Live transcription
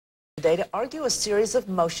Today to argue a series of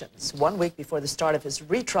motions. 1 week before the start of his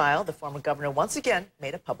retrial, the former governor once again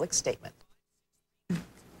made a public statement.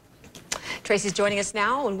 Tracy's joining us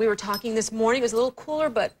now. When we were talking this morning, it was a little cooler,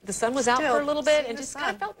 but the sun was out for a little bit and just kind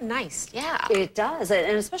of felt nice. Yeah. It does,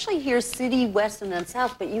 and especially here, city, west, and then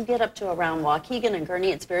south, but you get up to around Waukegan and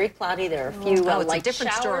Gurnee, it's very cloudy. There are a few light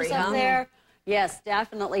showers up there. Yes,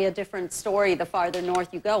 definitely a different story the farther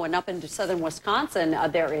north you go. And up into southern Wisconsin,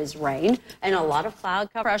 there is rain and a lot of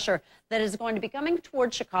cloud pressure that is going to be coming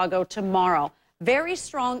toward Chicago tomorrow. Very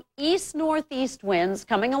strong east-northeast winds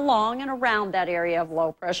coming along and around that area of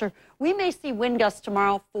low pressure. We may see wind gusts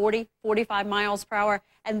tomorrow, 40, 45 miles per hour.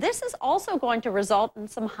 And this is also going to result in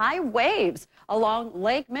some high waves along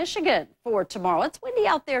Lake Michigan for tomorrow. It's windy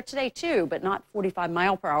out there today, too, but not 45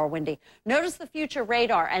 mile per hour windy. Notice the future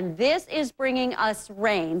radar, and this is bringing us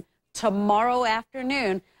rain tomorrow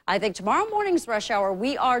afternoon. I think tomorrow morning's rush hour,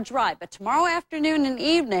 we are dry, but tomorrow afternoon and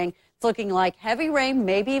evening, it's looking like heavy rain,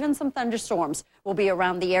 maybe even some thunderstorms will be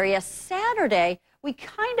around the area. Saturday, we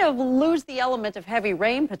kind of lose the element of heavy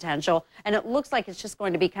rain potential, and it looks like it's just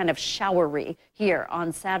going to be kind of showery here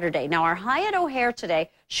on Saturday. Now, our high at O'Hare today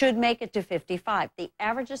should make it to 55. The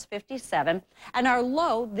average is 57, and our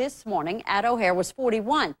low this morning at O'Hare was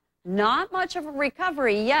 41. Not much of a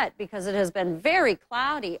recovery yet because it has been very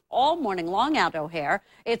cloudy all morning long at O'Hare.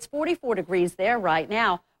 It's 44 degrees there right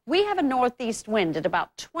now. We have a northeast wind at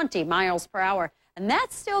about 20 miles per hour, and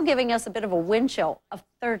that's still giving us a bit of a wind chill of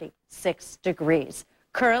 36 degrees.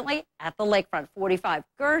 Currently at the lakefront, 45.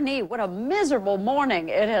 Gurnee, what a miserable morning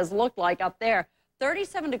it has looked like up there.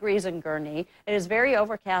 37 degrees in Gurnee. It is very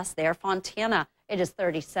overcast there. Fontana, it is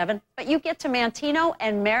 37. But you get to Manteno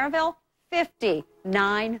and Maryville,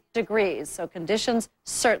 59 degrees. So conditions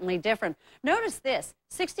certainly different. Notice this,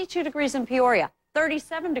 62 degrees in Peoria.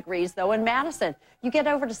 37 degrees, though, in Madison. You get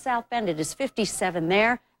over to South Bend, it is 57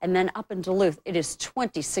 there, and then up in Duluth, it is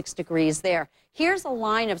 26 degrees there. Here's a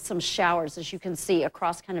line of some showers, as you can see,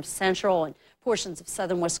 across kind of central and portions of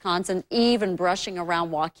southern Wisconsin. Even brushing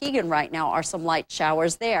around Waukegan right now are some light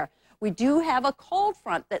showers there. We do have a cold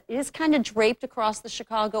front that is kind of draped across the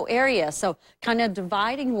Chicago area, so kind of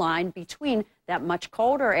dividing line between that much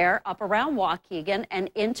colder air up around Waukegan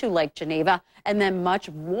and into Lake Geneva, and then much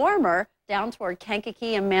warmer down toward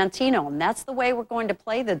Kankakee and Manteno, and that's the way we're going to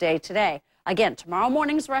play the day today. Again, tomorrow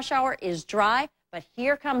morning's rush hour is dry, but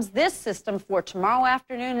here comes this system for tomorrow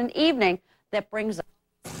afternoon and evening that brings us.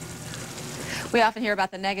 We often hear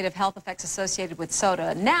about the negative health effects associated with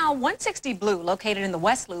soda. Now, 160 Blue, located in the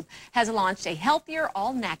West Loop, has launched a healthier,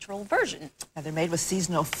 all-natural version. Now, they're made with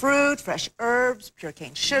seasonal fruit, fresh herbs, pure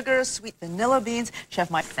cane sugar, sweet vanilla beans. Chef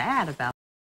Mike's sad about